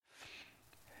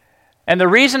And the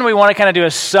reason we want to kind of do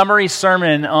a summary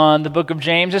sermon on the book of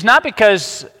James is not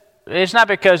because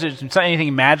it's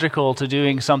anything magical to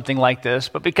doing something like this,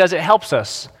 but because it helps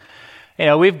us. You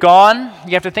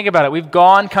have to think about it. We've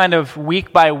gone kind of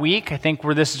week by week. I think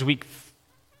this is week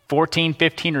 14,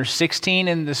 15, or 16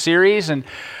 in the series. And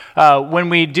when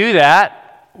we do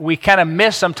that, we kind of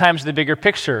miss sometimes the bigger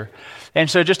picture. And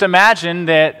so just imagine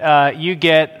that you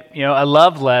get, a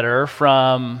love letter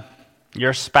from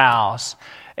your spouse.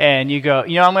 And you go, what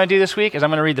I'm going to do this week is I'm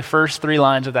going to read the first 3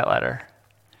 lines of that letter.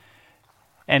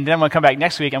 And then I'm going to come back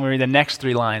next week, I'm going to read the next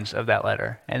 3 lines of that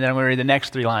letter. And then I'm going to read the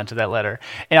next 3 lines of that letter.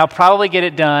 And I'll probably get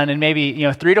it done in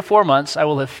maybe, 3 to 4 months, I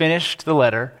will have finished the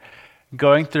letter,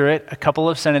 going through it a couple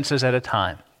of sentences at a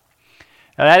time.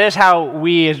 Now that is how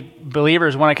we as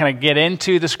believers want to kind of get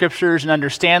into the scriptures and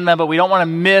understand them, but we don't want to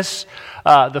miss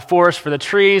the forest for the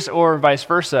trees or vice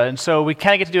versa. And so we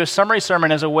kind of get to do a summary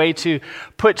sermon as a way to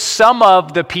put some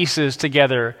of the pieces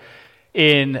together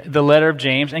in the letter of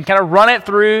James and kind of run it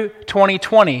through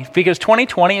 2020, because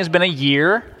 2020 has been a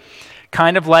year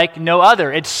kind of like no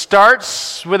other. It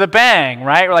starts with a bang,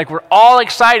 right? We're all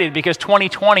excited because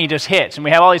 2020 just hits, and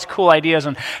we have all these cool ideas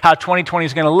on how 2020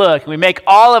 is going to look. We make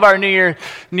all of our New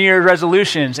Year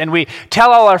resolutions, and we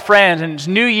tell all our friends, and it's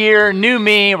new year, new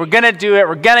me, we're going to do it,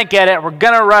 we're going to get it, we're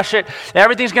going to rush it,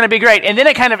 everything's going to be great. And then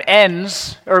it kind of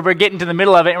ends, or we're getting to the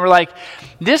middle of it, and we're like,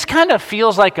 this kind of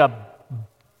feels like a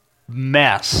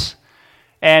mess.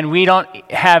 And we don't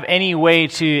have any way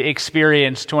to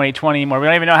experience 2020 anymore. We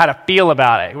don't even know how to feel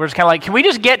about it. We're just kind of like, can we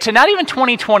just get to not even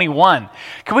 2021?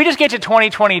 Can we just get to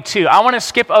 2022? I want to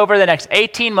skip over the next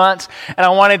 18 months, and I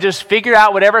want to just figure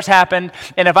out whatever's happened.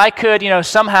 And if I could,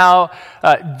 somehow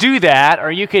do that,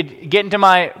 or you could get into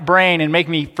my brain and make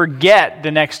me forget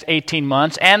the next 18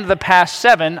 months and the past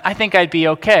 7, I think I'd be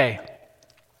okay.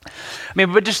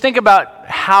 But just think about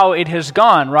how it has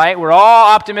gone, right? We're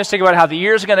all optimistic about how the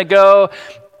year's going to go,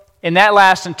 and that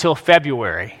lasts until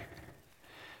February.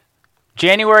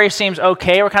 January seems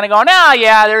okay. We're kind of going,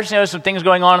 there's some things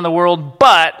going on in the world,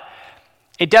 but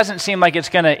it doesn't seem like it's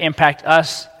going to impact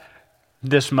us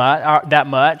that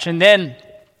much. And then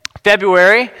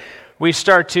February, we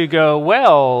start to go,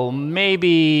 well,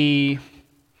 maybe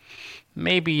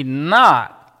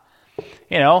not.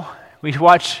 We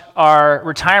watch our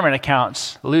retirement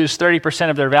accounts lose 30%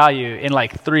 of their value in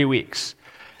 3 weeks.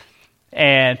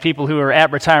 And people who are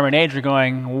at retirement age are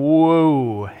going,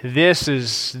 whoa, this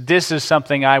is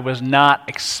something I was not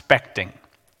expecting.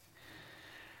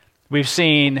 We've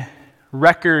seen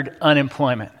record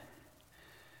unemployment.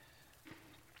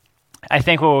 I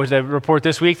think what was the report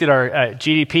this week that our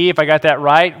GDP, if I got that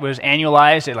right, was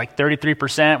annualized at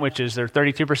 33%, which is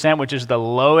 32%, which is the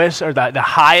lowest or the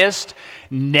highest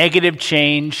negative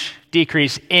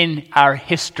decrease in our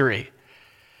history.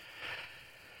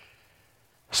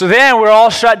 So then we're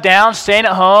all shut down, staying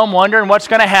at home, wondering what's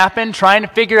going to happen, trying to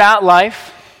figure out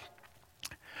life.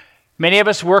 Many of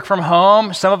us work from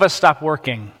home. Some of us stop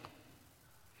working.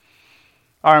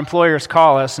 Our employers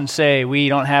call us and say, we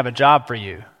don't have a job for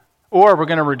you. Or we're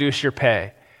going to reduce your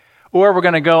pay. Or we're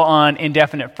going to go on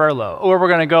indefinite furlough. Or we're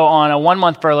going to go on a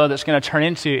 1-month furlough that's going to turn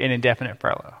into an indefinite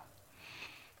furlough.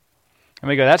 And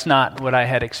we go, that's not what I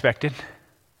had expected.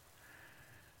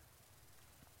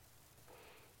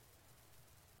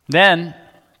 Then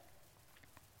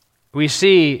we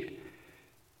see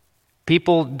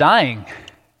people dying.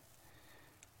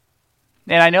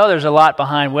 And I know there's a lot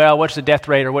behind, what's the death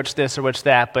rate or what's this or what's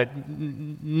that, but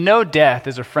no death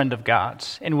is a friend of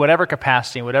God's in whatever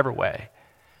capacity, in whatever way.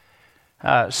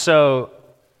 So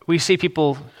we see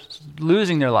people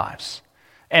losing their lives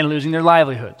and losing their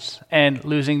livelihoods and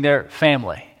losing their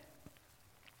family.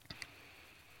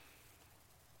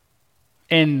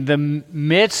 In the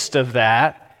midst of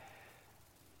that,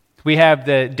 we have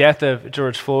the death of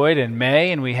George Floyd in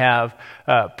May, and we have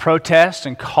protests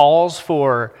and calls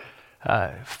for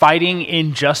fighting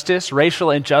injustice,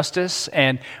 racial injustice,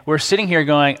 and we're sitting here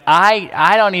going,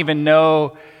 I don't even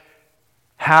know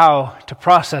how to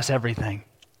process everything.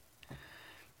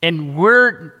 And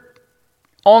we're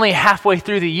only halfway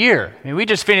through the year. We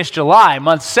just finished July,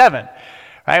 month 7.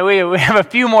 Right? We have a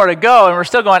few more to go, and we're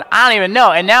still going, I don't even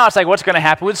know. And now it's what's going to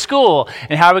happen with school,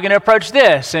 and how are we going to approach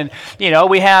this? And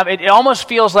we have it almost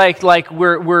feels like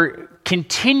we're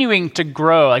continuing to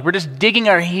grow, we're just digging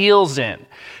our heels in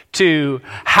to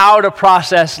how to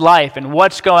process life and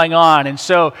what's going on. And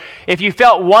so if you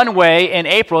felt one way in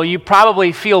April, you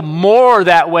probably feel more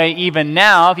that way even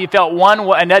now. If you felt one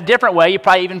way, in a different way, you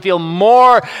probably even feel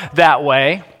more that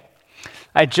way.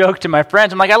 I joke to my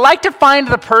friends, I'm like, I like to find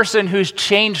the person who's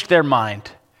changed their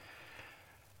mind.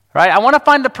 Right? I want to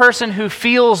find the person who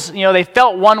feels, they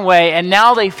felt one way and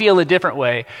now they feel a different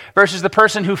way versus the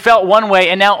person who felt one way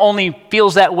and now only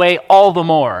feels that way all the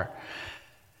more.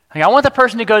 Like, I want the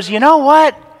person who goes, you know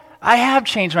what? I have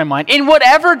changed my mind. In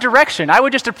whatever direction. I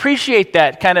would just appreciate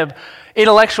that kind of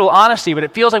intellectual honesty, but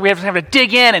it feels like we have to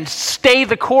dig in and stay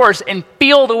the course and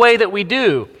feel the way that we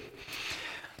do.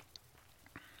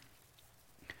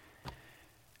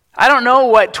 I don't know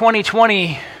what 2020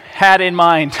 had in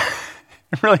mind.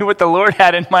 Really what the Lord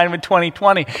had in mind with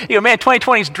 2020.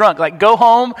 2020 is drunk. Like, go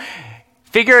home,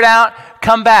 figure it out,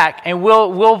 come back, and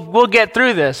we'll get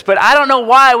through this. But I don't know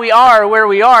why we are where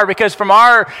we are, because from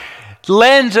our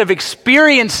lens of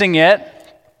experiencing it,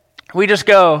 we just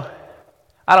go,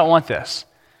 I don't want this.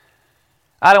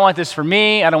 I don't want this for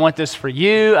me. I don't want this for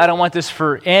you. I don't want this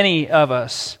for any of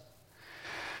us.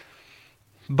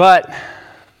 But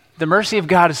the mercy of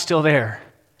God is still there.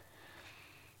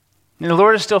 And the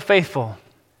Lord is still faithful.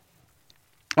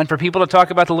 And for people to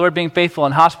talk about the Lord being faithful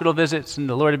in hospital visits, and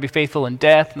the Lord to be faithful in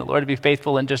death, and the Lord to be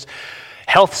faithful in just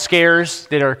health scares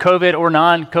that are COVID or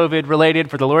non-COVID related,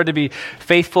 for the Lord to be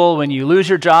faithful when you lose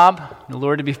your job, the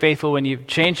Lord to be faithful when you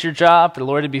change your job, for the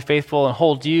Lord to be faithful and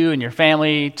hold you and your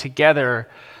family together.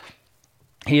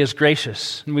 He is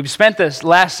gracious. And we've spent this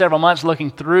last several months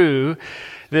looking through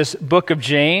this book of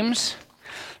James.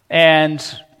 And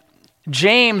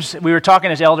James, we were talking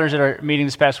as elders at our meeting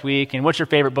this past week, and what's your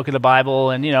favorite book of the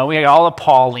Bible? And, we had all the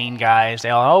Pauline guys.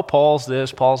 They all, Paul's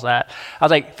this, Paul's that. I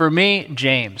was like, for me,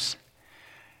 James.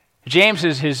 James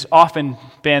has often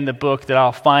been the book that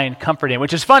I'll find comfort in,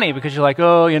 which is funny because you're like,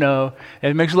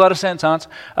 it makes a lot of sense, Hans.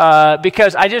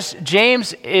 Because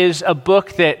James is a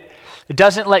book that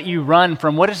doesn't let you run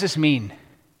from, what does this mean?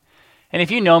 And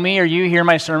if you know me or you hear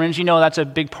my sermons, that's a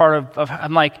big part of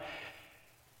I'm like,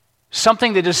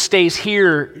 something that just stays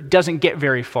here doesn't get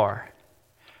very far,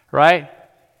 right?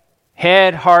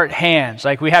 Head, heart, hands.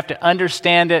 Like, we have to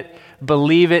understand it,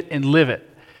 believe it, and live it.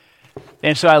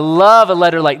 And so I love a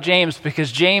letter like James,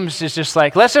 because James is just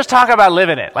like, let's just talk about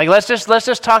living it. Like, let's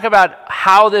just talk about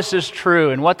how this is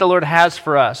true and what the Lord has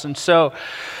for us. And so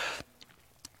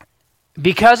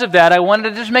because of that, I wanted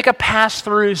to just make a pass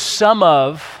through some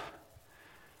of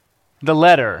the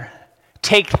letter.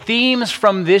 Take themes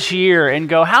from this year and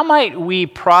go, how might we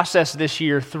process this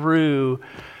year through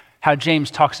how James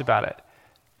talks about it?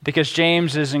 Because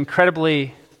James is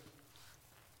incredibly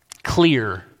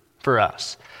clear for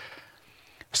us.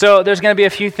 So there's going to be a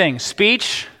few things.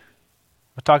 Speech,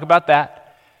 we'll talk about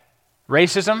that.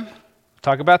 Racism,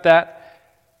 talk about that.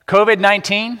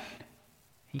 COVID-19,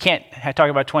 you can't talk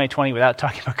about 2020 without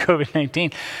talking about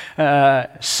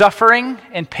COVID-19. Suffering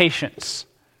and patience.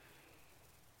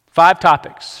 5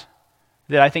 topics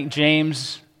that I think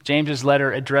James's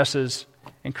letter addresses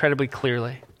incredibly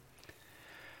clearly.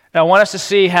 Now, I want us to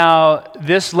see how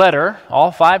this letter,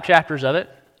 all 5 chapters of it,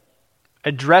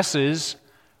 addresses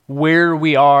where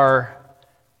we are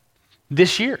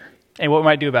this year and what we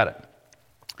might do about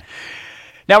it.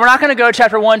 Now, we're not going to go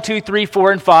chapter 1, 2, 3,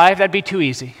 4, and 5. That'd be too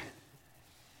easy.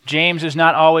 James is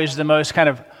not always the most kind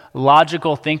of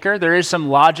logical thinker. There is some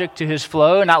logic to his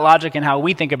flow, not logic in how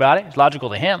we think about it. It's logical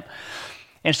to him.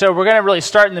 And so we're going to really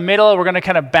start in the middle. We're going to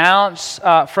kind of bounce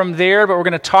from there, but we're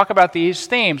going to talk about these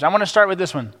themes. I want to start with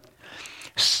this one.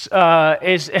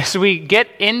 As we get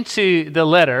into the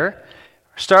letter,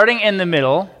 starting in the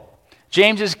middle,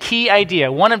 James's key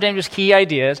idea, one of James's key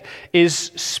ideas, is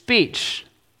speech.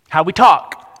 How we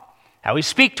talk. How we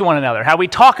speak to one another. How we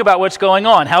talk about what's going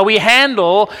on. How we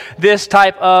handle this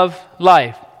type of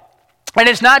life. And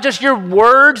it's not just your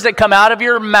words that come out of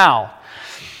your mouth.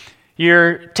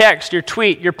 Your text, your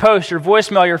tweet, your post, your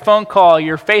voicemail, your phone call,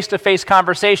 your face-to-face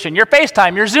conversation, your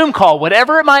FaceTime, your Zoom call,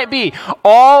 whatever it might be.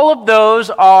 All of those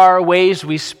are ways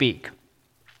we speak.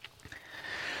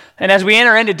 And as we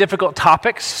enter into difficult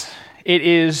topics, it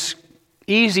is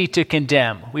easy to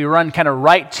condemn. We run kind of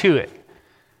right to it.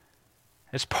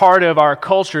 It's part of our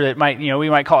culture that we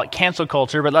might call it cancel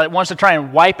culture, but it wants to try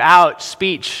and wipe out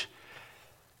speech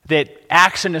that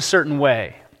acts in a certain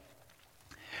way.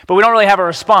 But we don't really have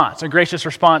a gracious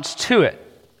response to it.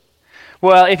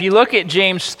 Well, if you look at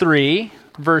James 3,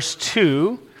 verse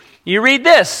 2, you read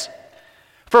this: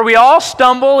 "For we all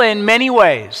stumble in many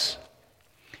ways.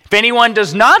 If anyone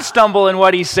does not stumble in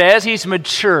what he says, he's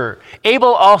mature,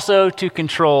 able also to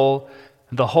control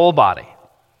the whole body."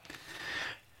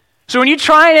 So when you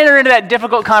try and enter into that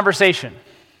difficult conversation,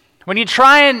 when you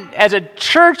try and, as a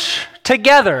church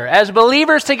together, as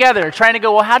believers together, trying to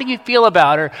go, well, how do you feel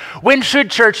about, or when should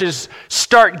churches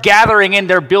start gathering in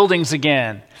their buildings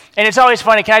again? And it's always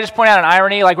funny. Can I just point out an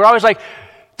irony? Like, we're always like,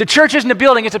 the church isn't a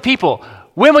building, it's a people.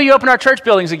 When will you open our church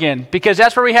buildings again? Because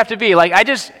that's where we have to be. Like, I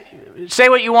just say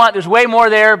what you want. There's way more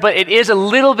there, but it is a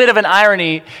little bit of an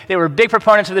irony that we're big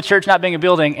proponents of the church not being a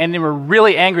building, and then we're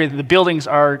really angry that the buildings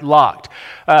are locked.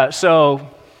 So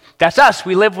that's us.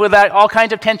 We live with all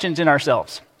kinds of tensions in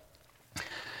ourselves.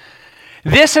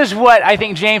 This is what I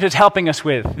think James is helping us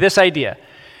with, this idea.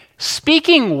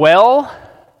 Speaking well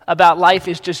about life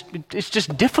is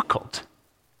just difficult.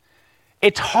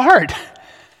 It's hard.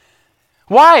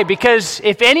 Why? Because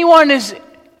if anyone does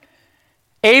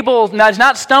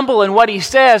not stumble in what he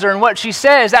says or in what she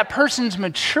says, that person's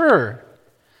mature.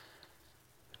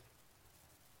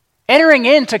 Entering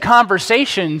into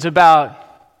conversations about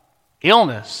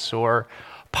illness or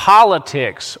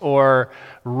politics or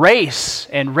race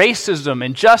and racism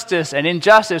and justice and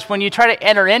injustice, when you try to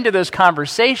enter into those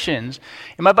conversations,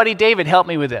 and my buddy David helped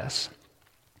me with this.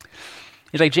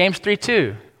 He's like, James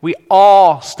 3:2, we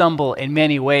all stumble in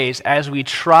many ways as we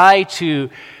try to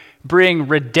bring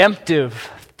redemptive,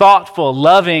 thoughtful,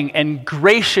 loving, and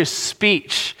gracious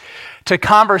speech to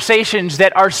conversations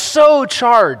that are so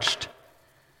charged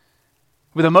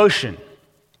with emotion.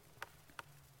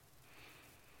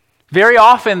 Very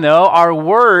often, though, our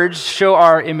words show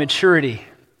our immaturity.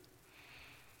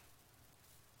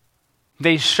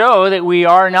 They show that we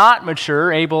are not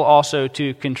mature, able also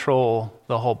to control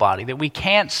the whole body, that we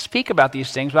can't speak about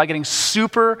these things without getting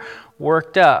super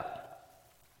worked up.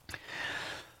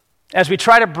 As we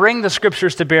try to bring the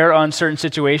scriptures to bear on certain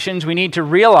situations, we need to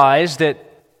realize that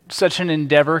such an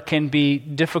endeavor can be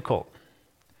difficult.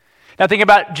 Now think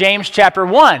about James chapter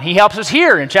 1. He helps us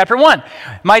here in chapter 1.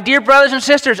 My dear brothers and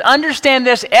sisters, understand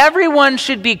this. Everyone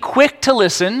should be quick to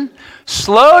listen,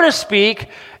 slow to speak,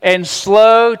 and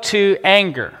slow to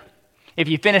anger. If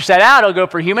you finish that out, it'll go,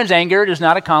 for humans' anger does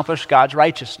not accomplish God's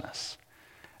righteousness.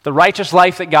 The righteous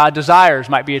life that God desires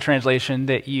might be a translation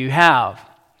that you have.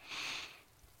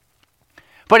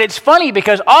 But it's funny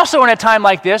because also in a time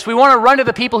like this, we want to run to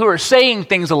the people who are saying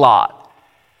things a lot.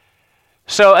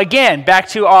 So again, back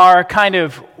to our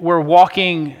we're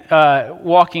walking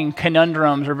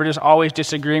conundrums, or we're just always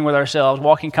disagreeing with ourselves,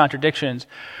 walking contradictions.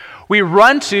 We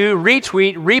run to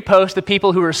retweet, repost the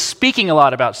people who are speaking a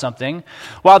lot about something,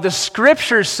 while the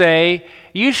scriptures say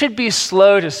you should be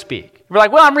slow to speak. We're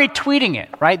like, well, I'm retweeting it,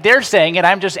 right? They're saying it,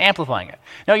 I'm just amplifying it.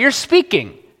 No, you're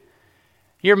speaking.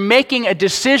 You're making a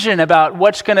decision about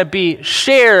what's going to be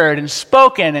shared and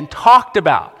spoken and talked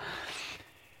about.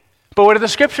 But what do the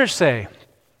scriptures say?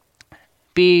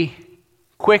 Be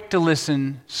quick to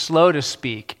listen, slow to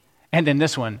speak, and then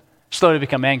this one, slow to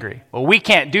become angry. Well, we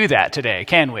can't do that today,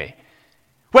 can we?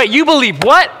 Wait, you believe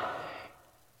what?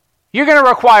 You're going to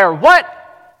require what?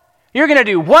 You're going to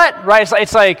do what? Right?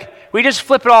 It's like we just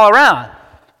flip it all around.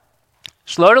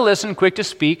 Slow to listen, quick to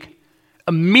speak,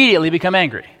 immediately become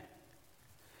angry.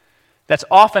 That's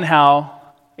often how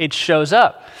it shows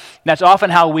up. That's often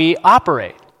how we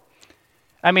operate.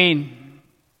 I mean,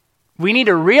 we need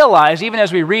to realize, even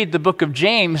as we read the book of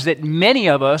James, that many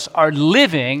of us are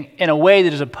living in a way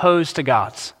that is opposed to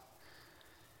God's.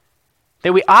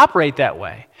 That we operate that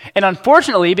way. And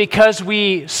unfortunately, because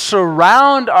we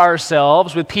surround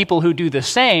ourselves with people who do the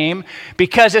same,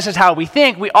 because this is how we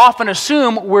think, we often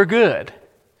assume we're good.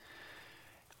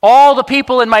 All the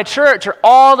people in my church are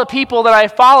all the people that I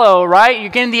follow, right? You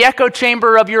get in the echo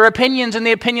chamber of your opinions and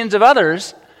the opinions of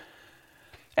others.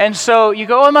 And so you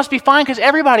go, oh, it must be fine because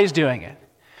everybody's doing it,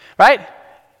 right?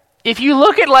 If you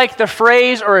look at like the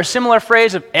phrase or a similar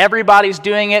phrase of everybody's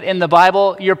doing it in the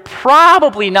Bible, you're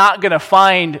probably not going to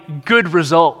find good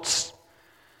results.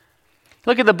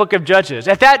 Look at the book of Judges.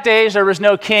 At that day, there was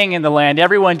no king in the land.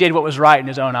 Everyone did what was right in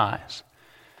his own eyes.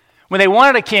 When they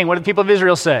wanted a king, what did the people of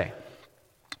Israel say?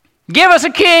 Give us a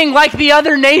king like the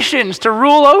other nations to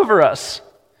rule over us.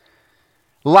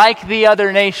 Like the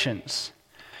other nations.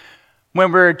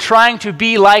 When we're trying to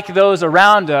be like those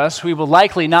around us, we will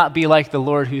likely not be like the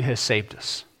Lord who has saved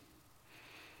us.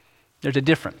 There's a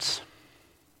difference.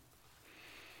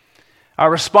 Our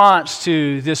response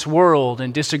to this world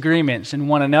and disagreements in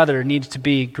one another needs to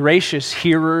be gracious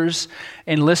hearers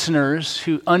and listeners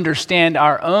who understand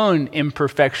our own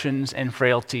imperfections and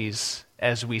frailties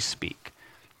as we speak.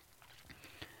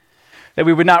 That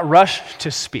we would not rush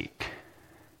to speak.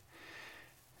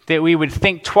 That we would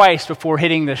think twice before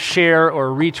hitting the share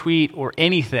or retweet or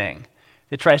anything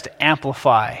that tries to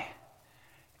amplify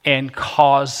and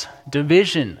cause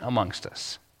division amongst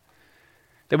us.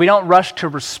 That we don't rush to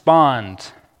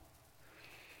respond.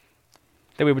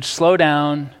 That we would slow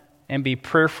down and be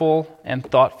prayerful and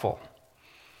thoughtful.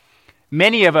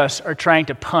 Many of us are trying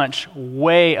to punch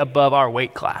way above our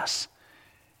weight class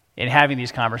in having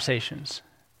these conversations.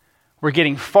 We're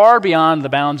getting far beyond the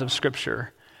bounds of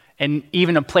Scripture and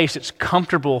even a place that's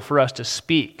comfortable for us to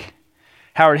speak.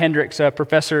 Howard Hendricks, a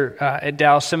professor at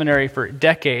Dallas Seminary for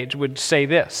decades, would say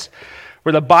this: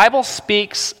 where the Bible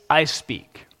speaks, I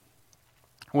speak.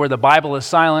 Where the Bible is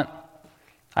silent,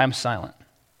 I'm silent.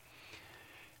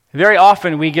 Very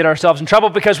often we get ourselves in trouble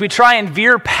because we try and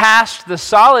veer past the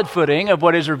solid footing of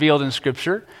what is revealed in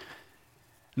Scripture,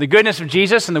 the goodness of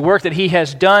Jesus and the work that he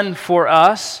has done for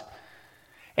us.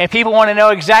 And people want to know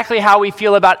exactly how we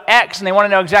feel about X, and they want to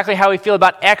know exactly how we feel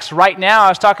about X right now. I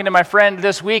was talking to my friend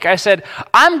this week. I said,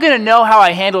 I'm going to know how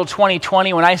I handled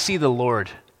 2020 when I see the Lord.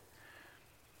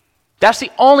 That's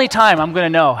the only time I'm going to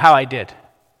know how I did.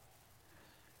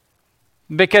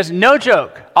 Because no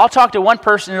joke, I'll talk to one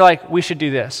person and they're like, we should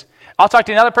do this. I'll talk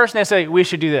to another person and they say, we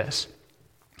should do this.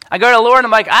 I go to the Lord and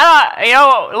I'm like,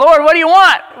 Lord, what do you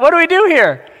want? What do we do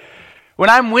here? When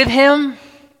I'm with him,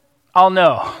 I'll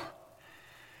know.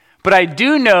 But I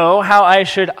do know how I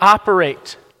should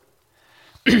operate,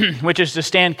 which is to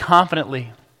stand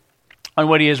confidently on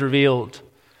what he has revealed,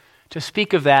 to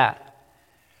speak of that,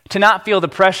 to not feel the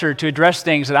pressure to address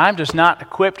things that I'm just not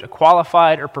equipped,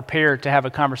 qualified, or prepared to have a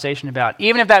conversation about.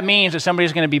 Even if that means that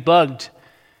somebody's going to be bugged,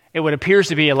 it would appear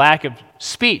to be a lack of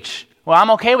speech. Well, I'm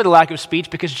okay with a lack of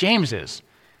speech because James is.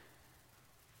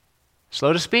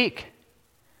 Slow to speak.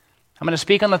 I'm going to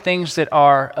speak on the things that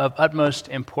are of utmost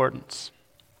importance.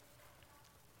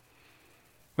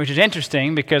 Which is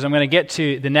interesting because I'm going to get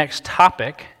to the next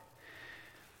topic.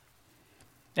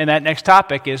 And that next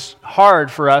topic is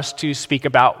hard for us to speak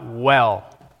about well.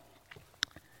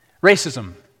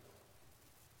 Racism.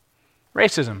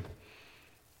 Racism.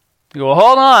 You go, well,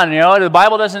 hold on, the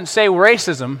Bible doesn't say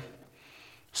racism.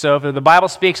 So if the Bible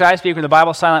speaks, I speak. When the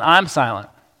Bible's silent, I'm silent.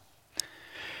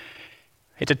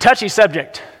 It's a touchy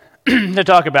subject to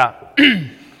talk about.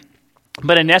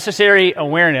 But a necessary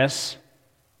awareness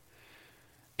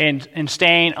and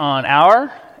staying on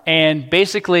our and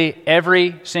basically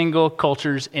every single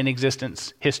culture's in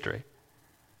existence history.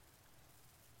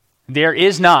 There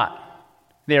is not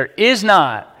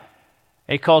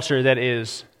a culture that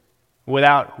is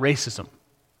without racism.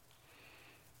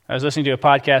 I was listening to a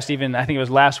podcast I think it was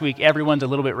last week, everyone's a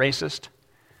little bit racist.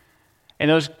 And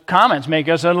those comments make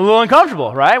us a little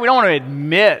uncomfortable, right? We don't want to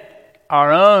admit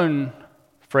our own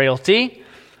frailty,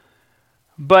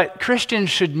 but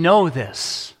Christians should know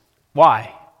this.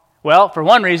 Why? Well, for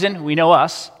one reason, we know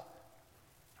us.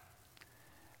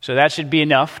 So that should be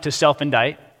enough to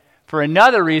self-indict. For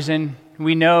another reason,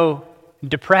 we know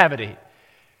depravity.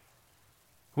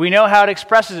 We know how it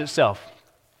expresses itself.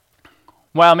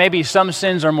 While maybe some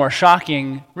sins are more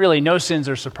shocking, really no sins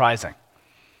are surprising.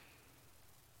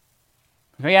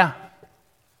 Yeah,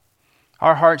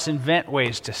 our hearts invent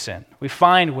ways to sin. We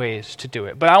find ways to do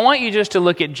it. But I want you just to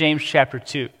look at James chapter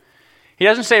 2. He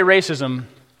doesn't say racism,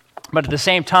 but at the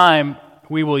same time,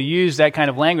 we will use that kind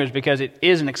of language because it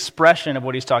is an expression of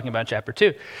what he's talking about in chapter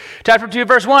 2. Chapter 2,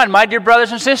 verse 1, my dear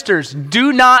brothers and sisters,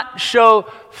 do not show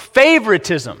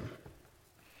favoritism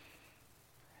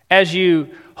as you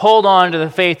hold on to the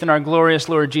faith in our glorious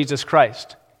Lord Jesus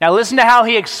Christ. Now listen to how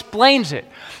he explains it.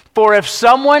 For if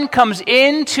someone comes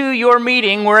into your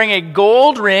meeting wearing a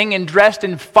gold ring and dressed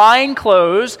in fine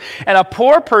clothes, and a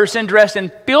poor person dressed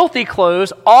in filthy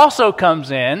clothes also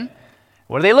comes in,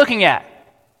 what are they looking at?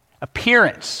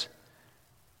 Appearance.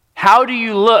 How do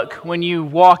you look when you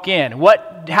walk in?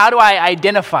 How do I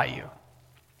identify you?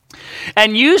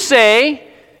 And you say,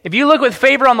 if you look with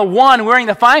favor on the one wearing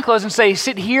the fine clothes and say,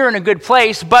 sit here in a good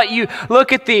place, but you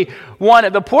look at the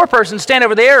poor person, stand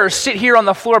over there, or sit here on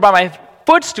the floor by my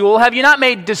footstool, have you not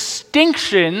made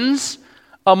distinctions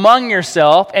among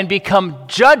yourself and become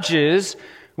judges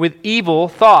with evil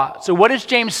thought? So what is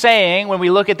James saying when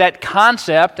we look at that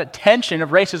concept, that tension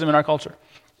of racism in our culture?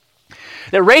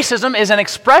 That racism is an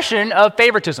expression of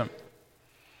favoritism.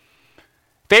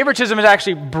 Favoritism is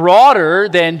actually broader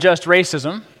than just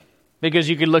racism, because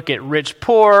you could look at rich,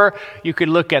 poor, you could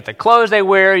look at the clothes they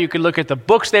wear, you could look at the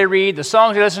books they read, the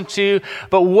songs they listen to,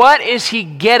 but what is he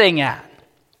getting at?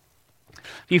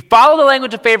 If you follow the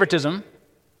language of favoritism,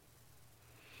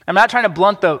 I'm not trying to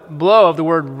blunt the blow of the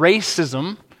word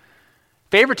racism.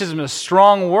 Favoritism is a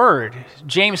strong word.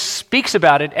 James speaks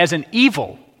about it as an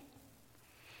evil.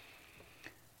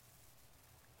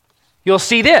 You'll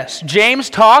see this. James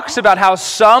talks about how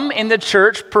some in the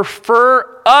church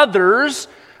prefer others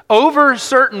over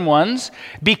certain ones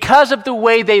because of the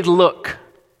way they look.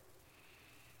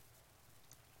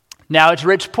 Now it's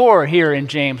rich, poor here in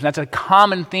James, and that's a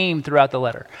common theme throughout the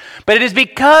letter. But it is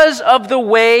because of the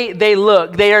way they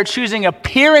look. They are choosing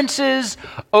appearances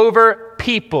over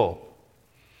people.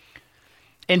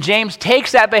 And James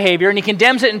takes that behavior and he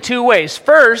condemns it in two ways.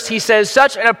 First, he says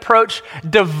such an approach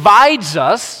divides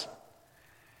us.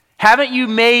 Haven't you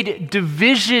made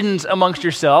divisions amongst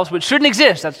yourselves, which shouldn't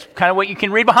exist? That's kind of what you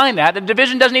can read behind that. The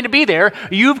division doesn't need to be there.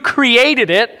 You've created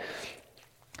it.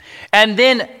 And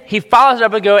then he follows it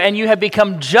up and goes, and you have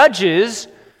become judges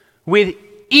with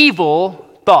evil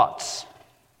thoughts.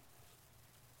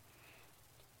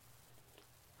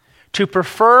 To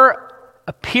prefer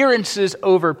appearances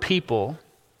over people,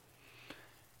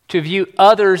 to view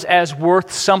others as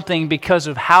worth something because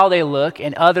of how they look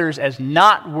and others as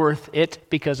not worth it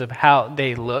because of how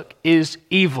they look, is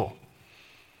evil.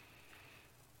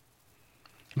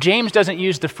 James doesn't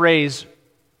use the phrase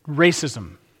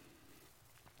racism,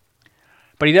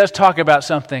 but he does talk about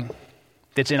something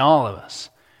that's in all of us,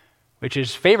 which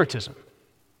is favoritism.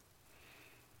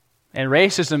 And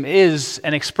racism is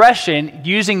an expression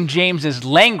using James's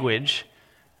language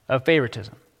of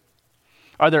favoritism.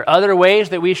 Are there other ways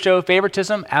that we show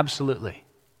favoritism? Absolutely.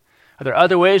 Are there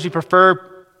other ways we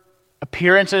prefer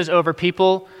appearances over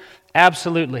people?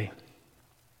 Absolutely.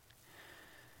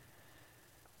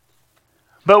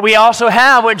 But we also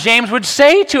have what James would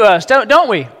say to us, don't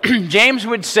we? James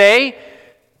would say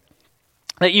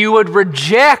that you would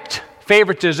reject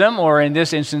favoritism, or in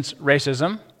this instance,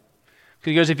 racism.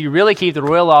 He goes, if you really keep the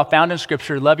royal law found in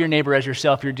Scripture, love your neighbor as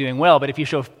yourself, you're doing well. But if you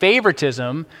show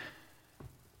favoritism,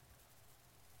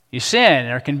 you sin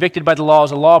and are convicted by the law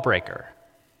as a lawbreaker.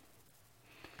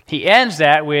 He ends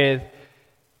that with,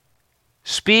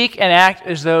 speak and act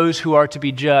as those who are to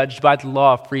be judged by the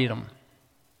law of freedom.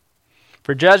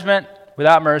 For judgment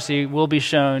without mercy will be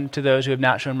shown to those who have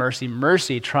not shown mercy.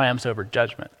 Mercy triumphs over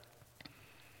judgment.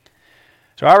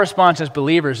 So our response as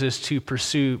believers is to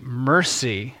pursue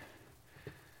mercy,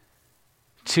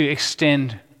 to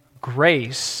extend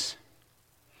grace,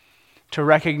 to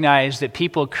recognize that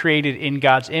people created in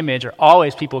God's image are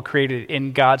always people created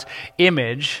in God's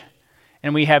image,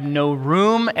 and we have no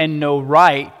room and no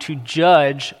right to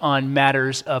judge on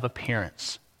matters of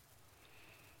appearance.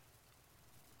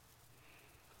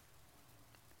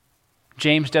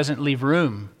 James doesn't leave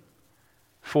room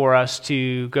for us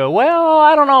to go, well,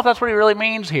 I don't know if that's what he really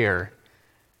means here.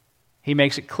 He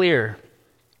makes it clear.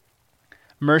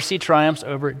 Mercy triumphs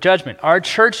over judgment. Our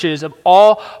churches of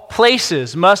all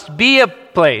places must be a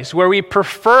place where we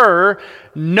prefer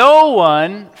no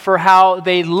one for how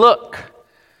they look,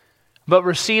 but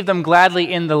receive them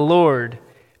gladly in the Lord,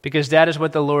 because that is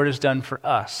what the Lord has done for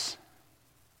us.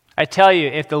 I tell you,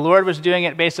 if the Lord was doing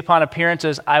it based upon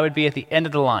appearances, I would be at the end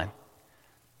of the line,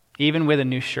 even with a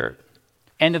new shirt.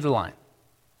 End of the line.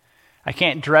 I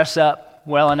can't dress up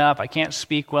well enough. I can't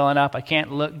speak well enough. I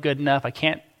can't look good enough. I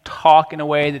can't talk in a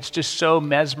way that's just so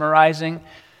mesmerizing.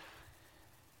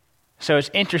 So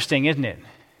it's interesting, isn't it?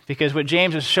 Because what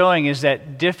James is showing is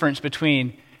that difference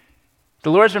between the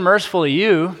Lord's been merciful to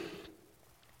you,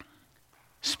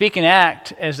 speak and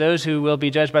act as those who will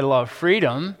be judged by the law of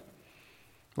freedom,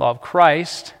 law of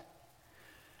Christ,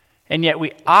 and yet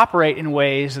we operate in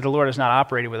ways that the Lord has not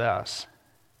operated with us.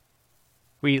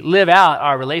 We live out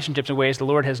our relationships in ways the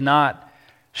Lord has not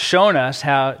shown us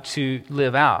how to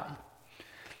live out.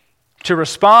 To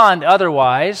respond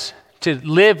otherwise, to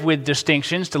live with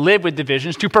distinctions, to live with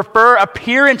divisions, to prefer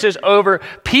appearances over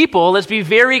people, let's be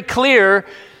very clear,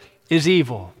 is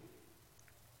evil.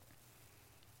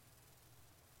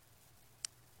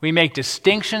 We make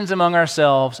distinctions among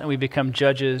ourselves and we become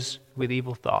judges with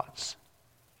evil thoughts.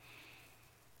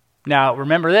 Now,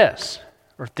 remember this,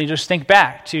 or just think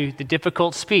back to the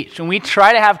difficult speech. When we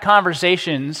try to have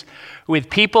conversations with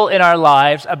people in our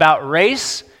lives about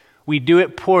race, we do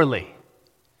it poorly.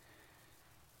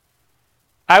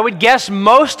 I would guess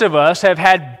most of us have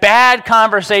had bad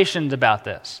conversations about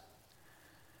this.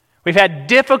 We've had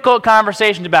difficult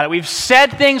conversations about it. We've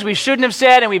said things we shouldn't have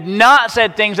said, and we've not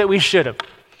said things that we should have.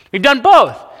 We've done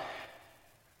both.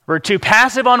 We're too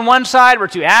passive on one side, we're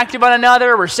too active on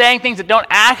another, we're saying things that don't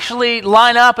actually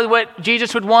line up with what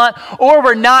Jesus would want, or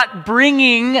we're not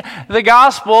bringing the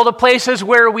gospel to places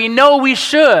where we know we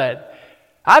should.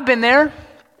 I've been there.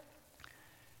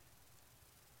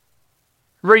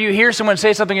 Where you hear someone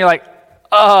say something, you're like,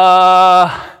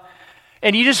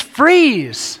 and you just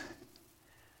freeze.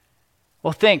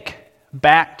 Well, think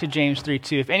back to James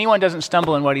 3:2. If anyone doesn't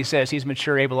stumble in what he says, he's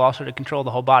mature, able also to control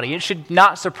the whole body. It should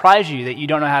not surprise you that you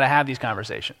don't know how to have these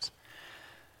conversations.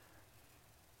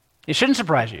 It shouldn't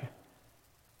surprise you.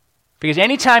 Because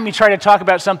anytime you try to talk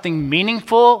about something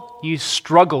meaningful, you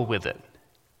struggle with it.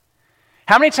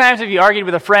 How many times have you argued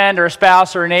with a friend or a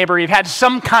spouse or a neighbor? You've had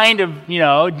some kind of,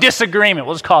 disagreement.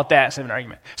 We'll just call it that instead of an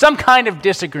argument. Some kind of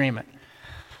disagreement.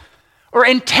 Or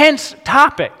intense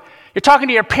topic. You're talking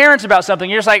to your parents about something.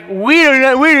 You're just like, we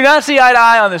do not see eye to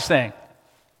eye on this thing.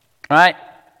 All right?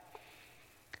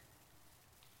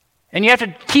 And you have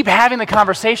to keep having the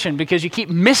conversation because you keep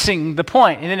missing the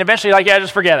point. And then eventually you're like, yeah,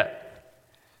 just forget it.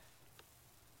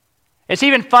 It's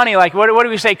even funny, like, what do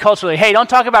we say culturally? Hey, don't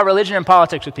talk about religion and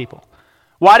politics with people.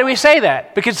 Why do we say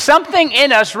that? Because something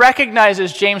in us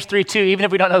recognizes James 3:2, even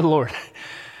if we don't know the Lord.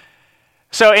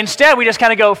 So instead, we just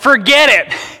kind of go, forget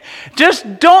it.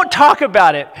 Just don't talk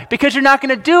about it because you're not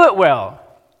going to do it well.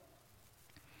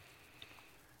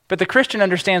 But the Christian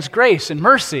understands grace and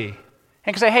mercy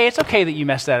and can say, hey, it's okay that you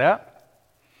messed that up.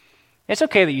 It's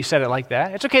okay that you said it like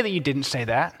that. It's okay that you didn't say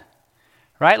that.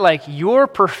 Right? Like, your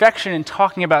perfection in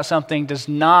talking about something does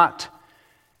not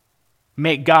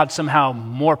make God somehow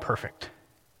more perfect.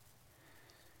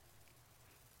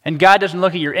 And God doesn't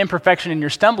look at your imperfection and your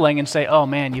stumbling and say, oh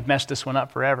man, you've messed this one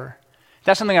up forever.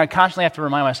 That's something I constantly have to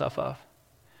remind myself of.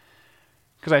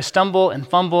 Because I stumble and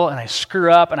fumble and I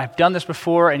screw up, and I've done this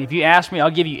before, and if you ask me, I'll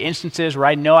give you instances where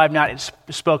I know I've not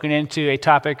spoken into a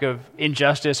topic of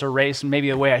injustice or race and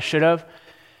maybe the way I should have.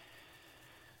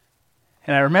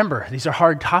 And I remember, these are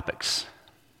hard topics.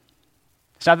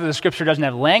 It's not that the Scripture doesn't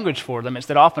have language for them, it's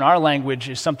that often our language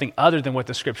is something other than what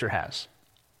the Scripture has.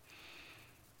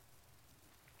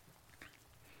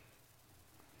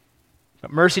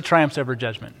 But mercy triumphs over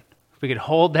judgment. We could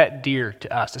hold that dear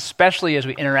to us, especially as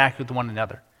we interact with one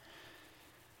another.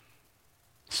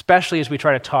 Especially as we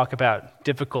try to talk about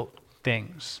difficult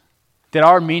things that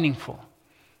are meaningful,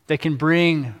 that can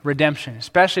bring redemption,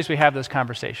 especially as we have those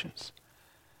conversations.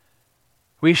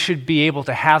 We should be able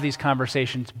to have these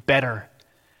conversations better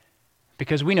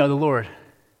because we know the Lord.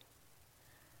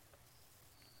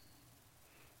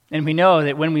 And we know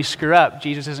that when we screw up,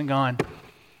 Jesus isn't going,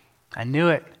 I knew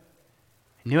it.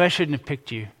 I knew I shouldn't have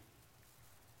picked you.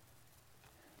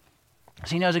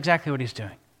 Because he knows exactly what he's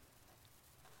doing.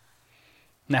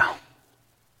 Now,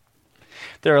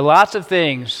 there are lots of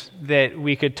things that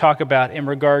we could talk about in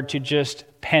regard to just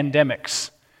pandemics.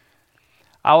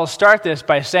 I will start this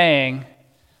by saying,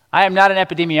 I am not an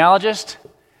epidemiologist,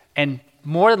 and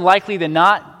more likely than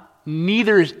not,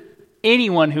 neither is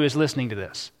anyone who is listening to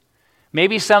this.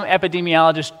 Maybe some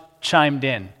epidemiologist chimed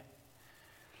in.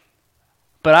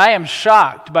 But I am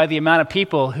shocked by the amount of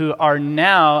people who are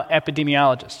now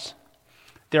epidemiologists.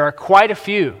 There are quite a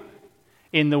few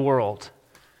in the world.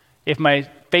 If my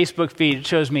Facebook feed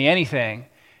shows me anything,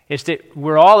 it's that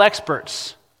we're all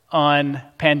experts on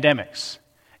pandemics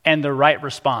and the right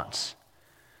response.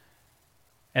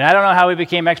 And I don't know how we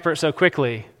became experts so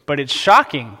quickly, but it's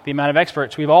shocking the amount of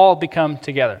experts we've all become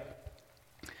together.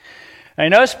 I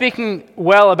know speaking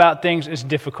well about things is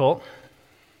difficult.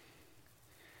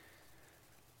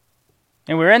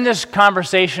 And we're in this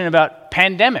conversation about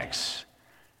pandemics.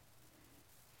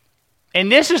 And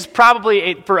this is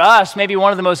probably, for us, maybe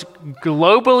one of the most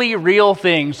globally real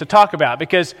things to talk about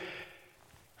because,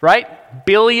 right,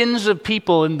 billions of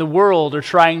people in the world are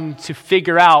trying to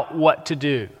figure out what to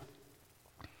do.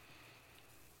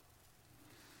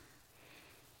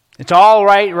 It's all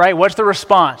right? What's the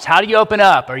response? How do you open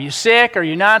up? Are you sick? Are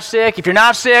you not sick? If you're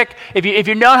not sick, if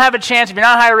you don't have a chance, if you're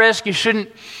not high risk, you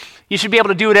should be able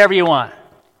to do whatever you want.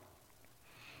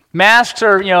 Masks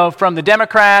are, from the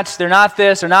Democrats. They're not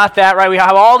this, they're not that, right? We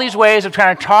have all these ways of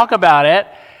trying to talk about it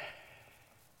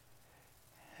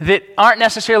that aren't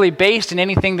necessarily based in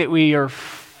anything that we are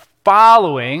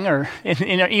following or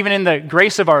even in the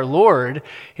grace of our Lord.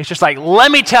 It's just like,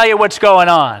 let me tell you what's going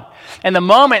on. And the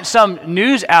moment some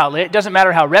news outlet, doesn't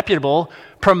matter how reputable,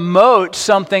 promotes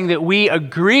something that we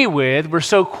agree with, we're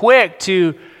so quick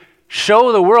to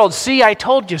show the world, see, I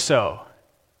told you so.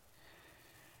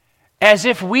 As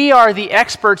if we are the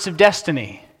experts of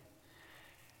destiny.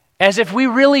 As if we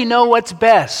really know what's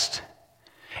best.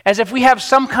 As if we have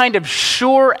some kind of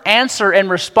sure answer and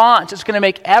response that's going to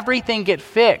make everything get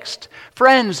fixed.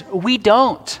 Friends, we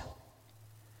don't.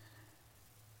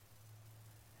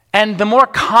 And the more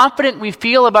confident we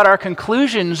feel about our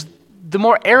conclusions, the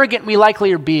more arrogant we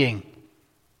likely are being.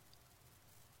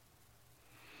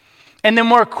 And the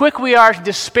more quick we are to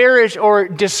disparage or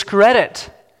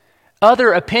discredit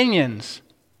other opinions,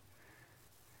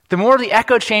 the more the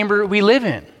echo chamber we live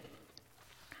in.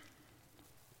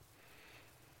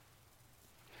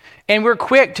 And we're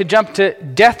quick to jump to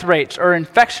death rates or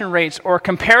infection rates or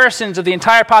comparisons of the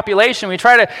entire population. We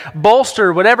try to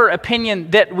bolster whatever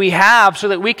opinion that we have so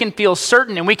that we can feel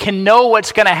certain and we can know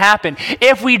what's going to happen.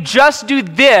 If we just do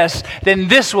this, then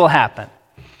this will happen.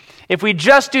 If we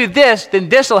just do this, then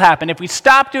this will happen. If we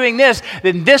stop doing this,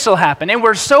 then this will happen. And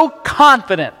we're so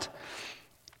confident.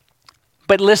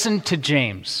 But listen to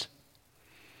James.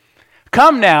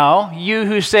 Come now, you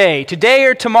who say, today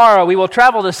or tomorrow we will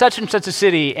travel to such and such a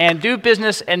city and do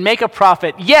business and make a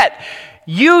profit, yet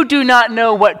you do not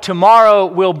know what tomorrow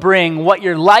will bring, what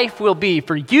your life will be,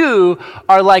 for you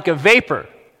are like a vapor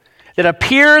that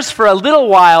appears for a little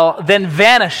while, then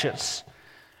vanishes.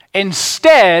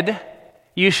 Instead,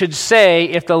 you should say,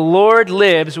 if the Lord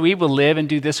lives, we will live and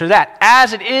do this or that.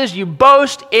 As it is, you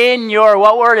boast in your,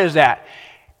 what word is that?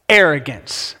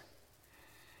 Arrogance.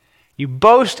 You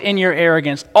boast in your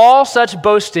arrogance. All such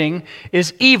boasting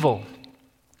is evil.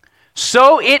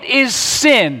 So it is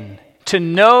sin to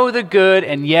know the good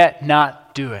and yet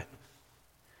not do it.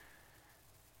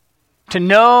 To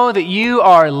know that you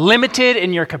are limited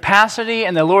in your capacity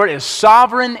and the Lord is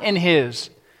sovereign in His.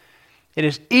 It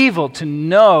is evil to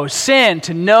know sin,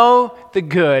 to know the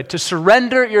good, to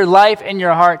surrender your life and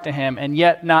your heart to Him and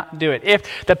yet not do it.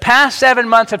 If the past 7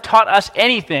 months have taught us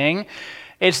anything,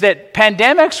 it's that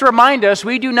pandemics remind us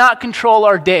we do not control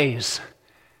our days.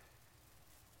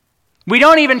 We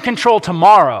don't even control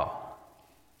tomorrow.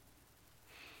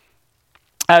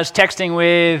 I was texting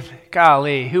with,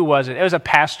 who was it? It was a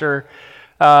pastor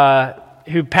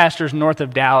who pastors north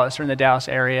of Dallas or in the Dallas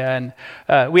area.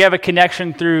 And we have a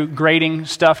connection through grading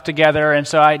stuff together. And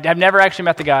so I have never actually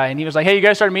met the guy. And he was like, hey, you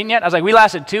guys started meeting yet? I was like, we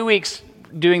lasted 2 weeks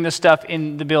doing this stuff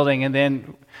in the building. And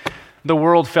then the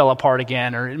world fell apart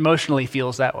again, or emotionally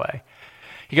feels that way.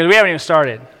 He goes, we haven't even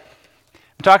started.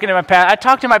 I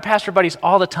talk to my pastor buddies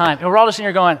all the time. And we're all just sitting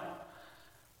here going,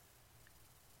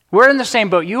 we're in the same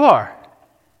boat you are.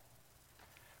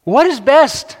 What is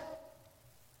best?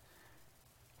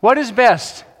 What is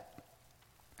best?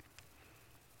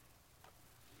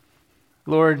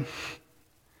 Lord,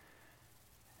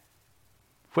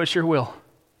 what's your will?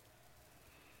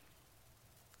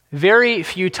 Very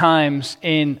few times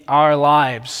in our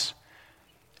lives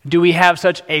do we have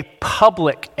such a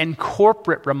public and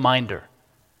corporate reminder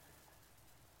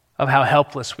of how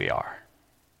helpless we are.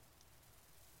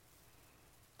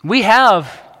 We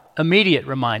have immediate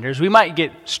reminders. We might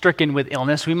get stricken with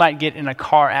illness. We might get in a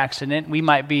car accident. We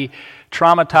might be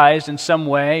traumatized in some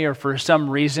way or for some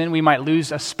reason. We might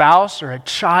lose a spouse or a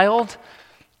child.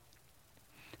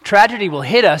 Tragedy will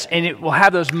hit us, and it will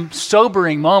have those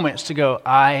sobering moments to go,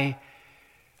 I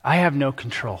have no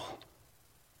control.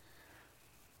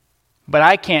 But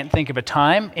I can't think of a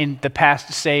time in the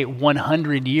past, say,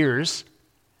 100 years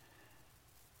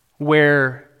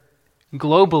where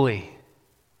globally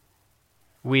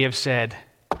we have said,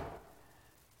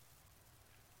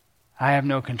 I have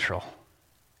no control.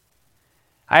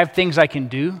 I have things I can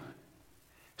do,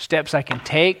 steps I can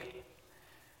take,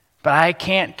 but I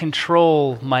can't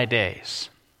control my days.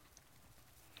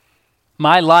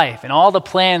 My life and all the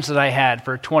plans that I had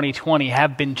for 2020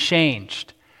 have been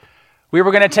changed. We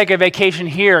were going to take a vacation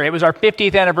here. It was our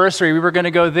 50th anniversary. We were going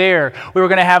to go there. We were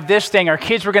going to have this thing. Our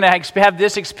kids were going to have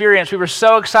this experience. We were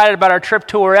so excited about our trip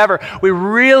to wherever. We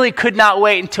really could not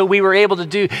wait until we were able to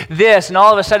do this. And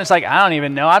all of a sudden, it's like, I don't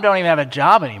even know. I don't even have a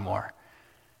job anymore.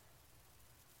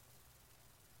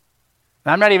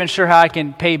 I'm not even sure how I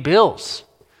can pay bills.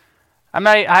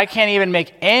 I can't even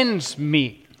make ends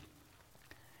meet.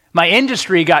 My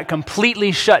industry got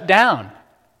completely shut down.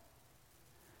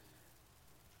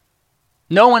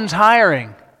 No one's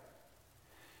hiring.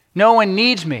 No one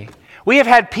needs me. We have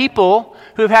had people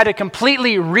who have had to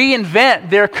completely reinvent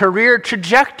their career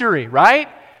trajectory, right?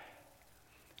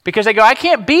 Because they go, I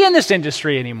can't be in this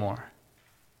industry anymore.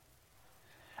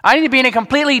 I need to be in a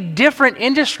completely different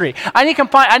industry. I need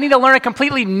to learn a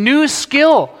completely new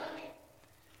skill.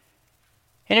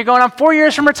 And you're going, I'm 4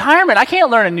 years from retirement. I can't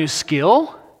learn a new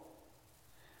skill.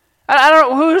 I don't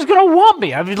know who's going to want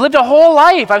me. I've lived a whole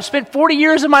life. I've spent 40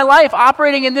 years of my life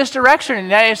operating in this direction.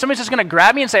 And somebody's just going to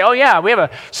grab me and say, oh yeah, we have a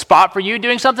spot for you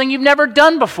doing something you've never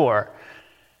done before.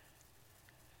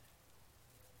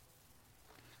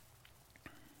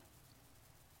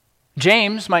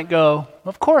 James might go,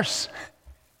 of course.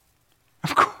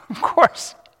 Of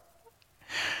course.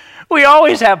 We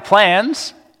always have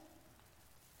plans.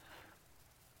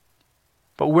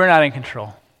 But we're not in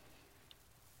control.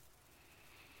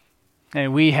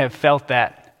 And we have felt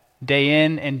that day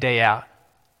in and day out.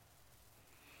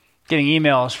 Getting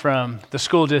emails from the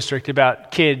school district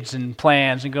about kids and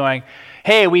plans and going,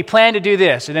 hey, we plan to do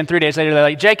this. And then 3 days later, they're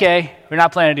like, JK, we're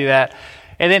not planning to do that.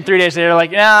 And then 3 days later, they're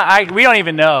like, we don't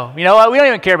even know. You know what? We don't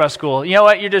even care about school. You know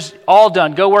what? You're just all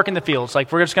done. Go work in the fields.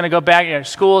 Like, we're just going to go back.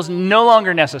 School is no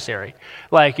longer necessary.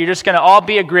 Like, you're just going to all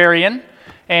be agrarian.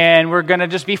 And we're going to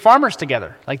just be farmers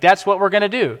together. Like, that's what we're going to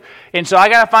do. And so I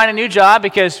got to find a new job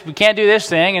because we can't do this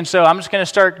thing. And so I'm just going to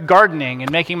start gardening and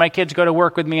making my kids go to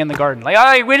work with me in the garden.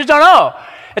 Like, we just don't know.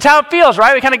 It's how it feels,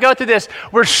 right? We kind of go through this.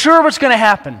 We're sure what's going to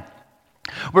happen.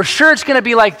 We're sure it's going to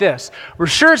be like this. We're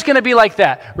sure it's going to be like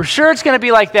that. We're sure it's going to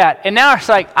be like that. And now it's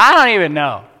like, I don't even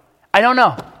know. I don't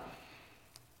know.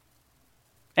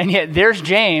 And yet there's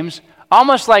James,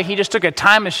 almost like he just took a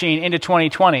time machine into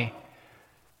 2020.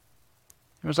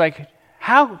 It was like,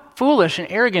 how foolish and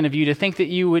arrogant of you to think that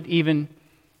you would even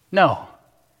know.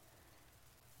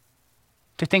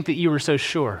 To think that you were so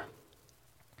sure.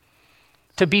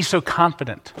 To be so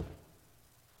confident.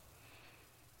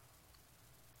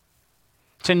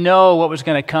 To know what was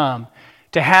going to come.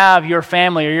 To have your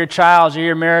family or your child's or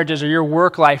your marriages or your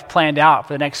work life planned out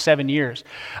for the next 7 years.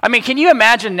 I mean, can you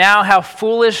imagine now how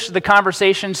foolish the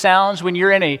conversation sounds when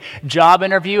you're in a job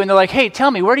interview and they're like, hey, tell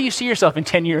me, where do you see yourself in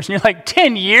 10 years? And you're like,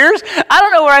 10 years? I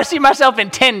don't know where I see myself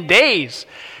in 10 days.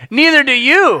 Neither do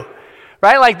you.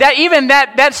 Right? Like that, even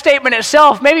that statement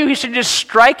itself, maybe we should just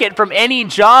strike it from any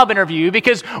job interview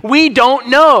because we don't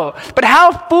know. But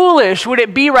how foolish would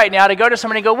it be right now to go to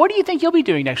somebody and go, what do you think you'll be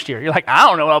doing next year? You're like, I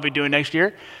don't know what I'll be doing next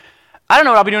year. I don't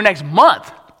know what I'll be doing next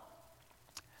month.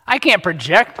 I can't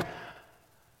project.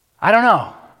 I don't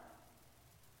know.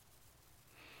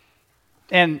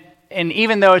 And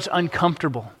even though it's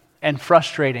uncomfortable and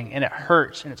frustrating and it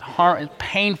hurts and it's hard and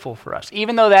painful for us,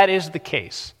 even though that is the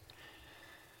case,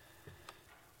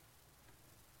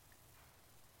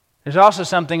 there's also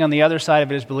something on the other side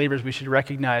of it as believers we should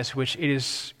recognize, which it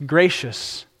is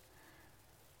gracious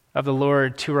of the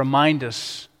Lord to remind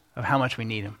us of how much we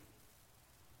need Him.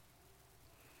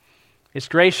 It's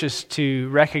gracious to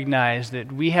recognize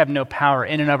that we have no power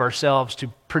in and of ourselves to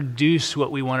produce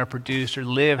what we want to produce or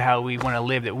live how we want to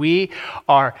live, that we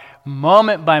are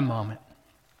moment by moment,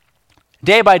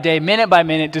 day by day, minute by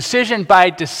minute, decision by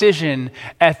decision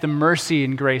at the mercy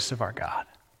and grace of our God.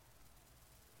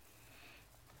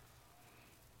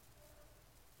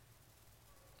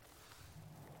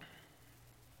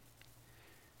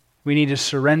 We need to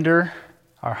surrender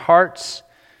our hearts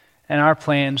and our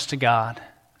plans to God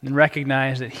and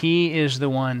recognize that He is the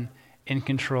one in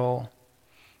control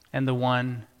and the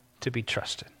one to be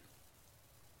trusted.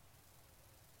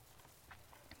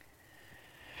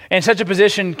 And such a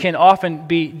position can often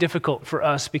be difficult for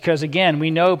us because, again, we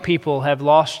know people have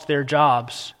lost their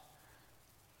jobs,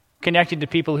 connected to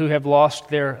people who have lost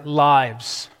their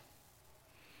lives,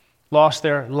 lost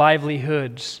their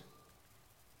livelihoods.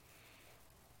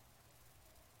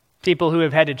 People who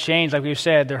have had to change, like we've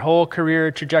said, their whole career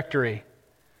trajectory.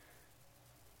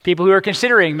 People who are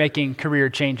considering making career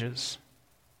changes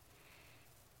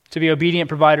to be obedient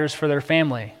providers for their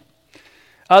family.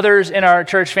 Others in our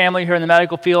church family who are in the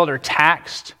medical field are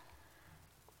taxed,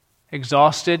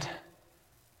 exhausted,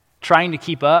 trying to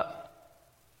keep up.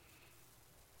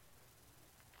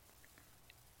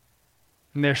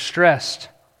 And they're stressed.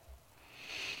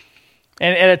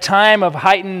 And at a time of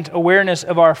heightened awareness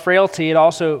of our frailty, it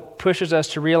also pushes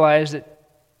us to realize that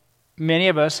many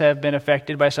of us have been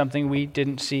affected by something we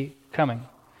didn't see coming.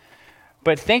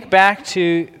 But think back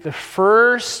to the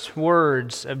first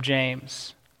words of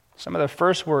James. Some of the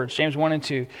first words, James 1 and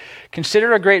 2.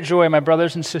 Consider a great joy, my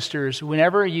brothers and sisters,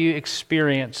 whenever you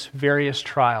experience various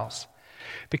trials,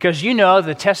 because you know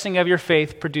the testing of your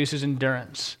faith produces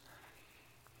endurance.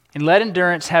 And let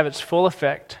endurance have its full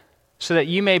effect, so that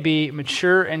you may be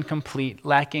mature and complete,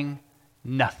 lacking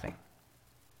nothing.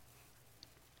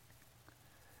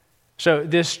 So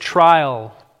this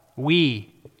trial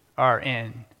we are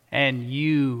in, and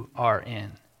you are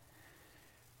in.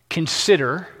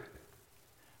 Consider,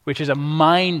 which is a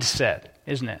mindset,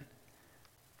 isn't it?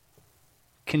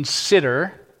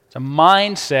 Consider, it's a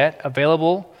mindset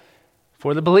available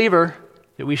for the believer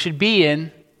that we should be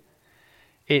in,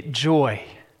 it joy,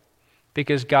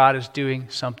 because God is doing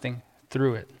something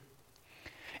through it.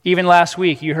 Even last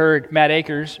week, you heard Matt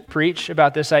Akers preach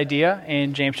about this idea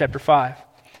in James chapter 5.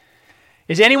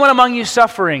 Is anyone among you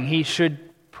suffering? He should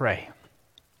pray.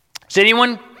 Is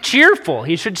anyone cheerful?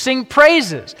 He should sing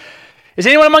praises. Is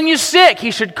anyone among you sick?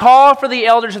 He should call for the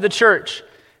elders of the church.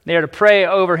 They are to pray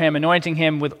over him, anointing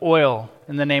him with oil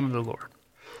in the name of the Lord.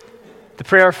 The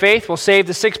prayer of faith will save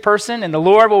the sick person, and the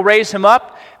Lord will raise him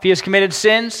up. If he has committed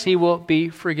sins, he will be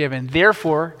forgiven.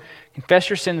 Therefore, confess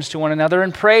your sins to one another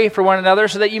and pray for one another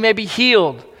so that you may be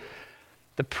healed.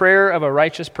 The prayer of a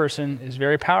righteous person is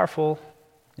very powerful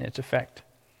in its effect.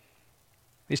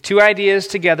 These two ideas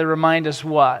together remind us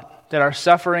what? That our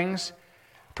sufferings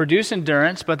produce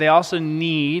endurance, but they also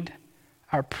need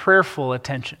our prayerful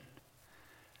attention.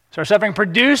 So our suffering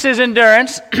produces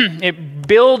endurance. It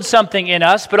builds something in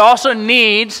us, but also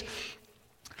needs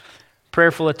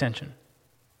prayerful attention.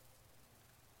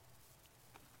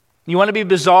 You want to be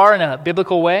bizarre in a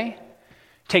biblical way?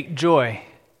 Take joy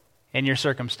in your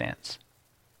circumstance.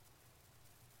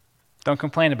 Don't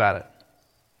complain about it.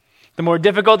 The more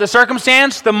difficult the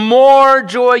circumstance, the more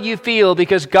joy you feel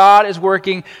because God is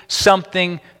working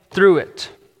something through it.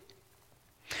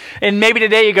 And maybe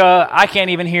today you go, I can't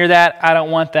even hear that. I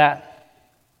don't want that.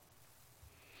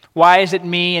 Why is it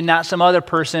me and not some other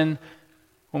person?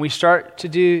 When we start to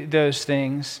do those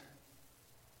things,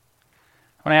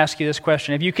 I want to ask you this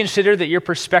question. Have you considered that your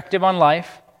perspective on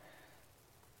life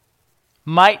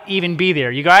might even be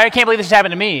there? You go, I can't believe this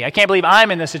happened to me. I can't believe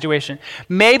I'm in this situation.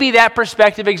 Maybe that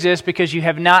perspective exists because you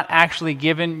have not actually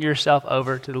given yourself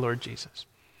over to the Lord Jesus.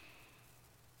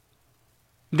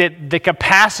 That the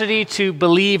capacity to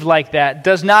believe like that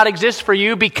does not exist for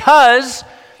you because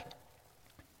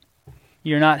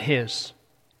you're not His.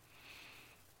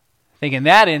 I think in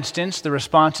that instance, the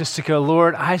response is to go,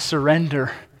 Lord, I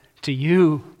surrender to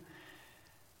you.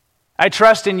 I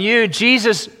trust in you.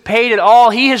 Jesus paid it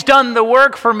all. He has done the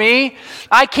work for me.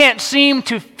 I can't seem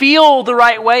to feel the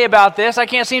right way about this. I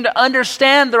can't seem to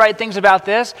understand the right things about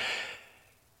this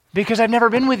because I've never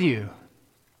been with you.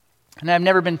 And I've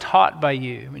never been taught by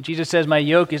you. When Jesus says, my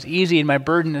yoke is easy and my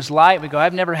burden is light, we go,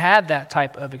 I've never had that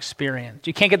type of experience.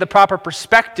 You can't get the proper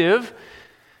perspective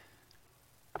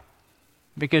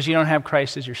because you don't have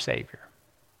Christ as your Savior.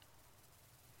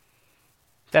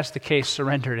 If that's the case,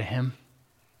 surrender to Him.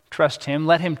 Trust Him.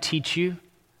 Let Him teach you.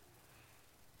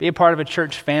 Be a part of a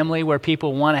church family where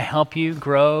people want to help you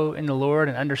grow in the Lord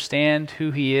and understand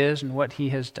who He is and what He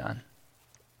has done.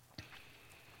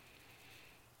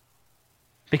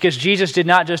 Because Jesus did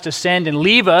not just ascend and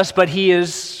leave us, but He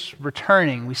is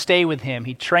returning. We stay with Him.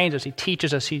 He trains us. He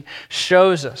teaches us. He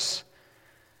shows us.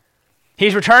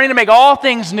 He's returning to make all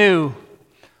things new.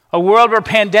 A world where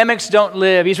pandemics don't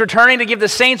live. He's returning to give the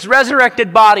saints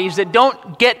resurrected bodies that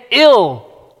don't get ill.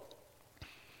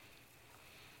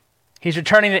 He's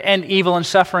returning to end evil and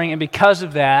suffering, and because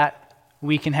of that,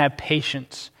 we can have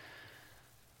patience.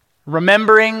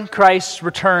 Remembering Christ's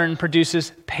return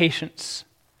produces patience.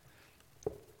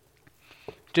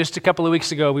 Just a couple of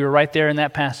weeks ago, we were right there in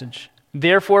that passage.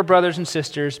 Therefore, brothers and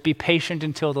sisters, be patient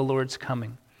until the Lord's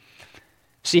coming.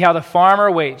 See how the farmer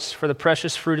waits for the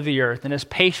precious fruit of the earth and is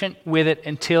patient with it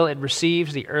until it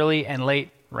receives the early and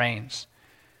late rains.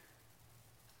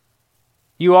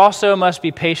 You also must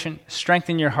be patient,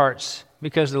 strengthen your hearts,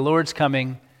 because the Lord's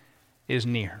coming is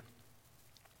near.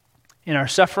 In our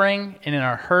suffering and in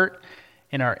our hurt,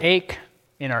 in our ache,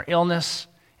 in our illness,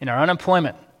 in our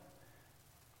unemployment,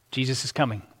 Jesus is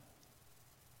coming.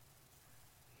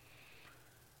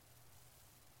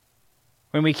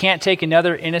 When we can't take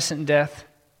another innocent death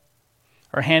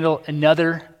or handle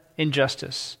another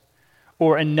injustice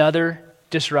or another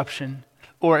disruption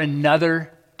or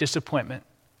another disappointment,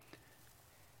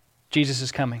 Jesus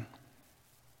is coming.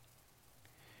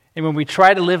 And when we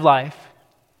try to live life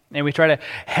and we try to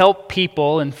help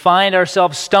people and find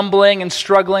ourselves stumbling and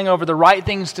struggling over the right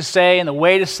things to say and the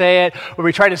way to say it, or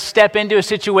we try to step into a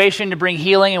situation to bring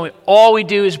healing and all we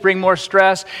do is bring more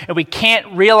stress and we can't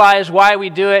realize why we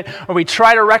do it, or we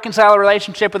try to reconcile a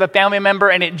relationship with a family member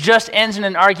and it just ends in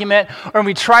an argument, or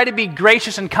we try to be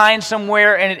gracious and kind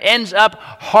somewhere and it ends up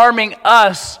harming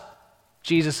us,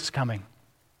 Jesus is coming.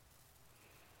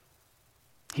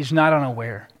 He's not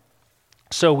unaware.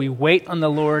 So we wait on the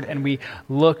Lord and we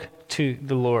look to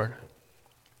the Lord.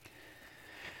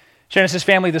 Genesis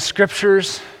family, the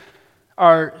Scriptures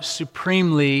are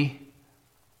supremely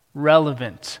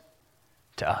relevant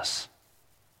to us.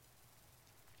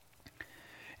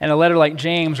 And a letter like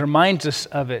James reminds us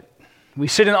of it. We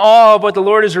sit in awe of what the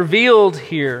Lord has revealed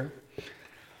here.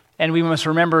 And we must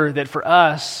remember that for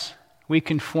us, we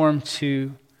conform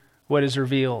to what is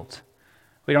revealed.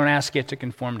 We don't ask it to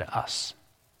conform to us.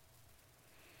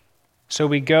 So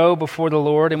we go before the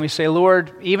Lord and we say,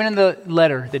 Lord, even in the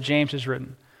letter that James has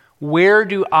written, where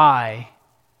do I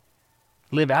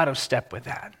live out of step with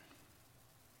that?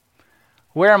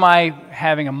 Where am I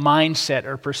having a mindset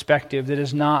or perspective that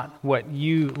is not what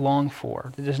you long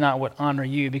for, that is not what honor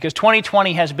you? Because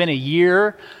 2020 has been a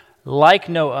year like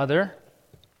no other,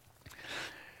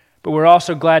 but we're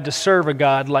also glad to serve a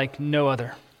God like no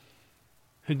other,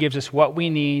 who gives us what we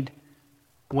need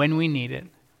when we need it,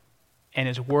 and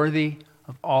is worthy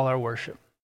of all our worship.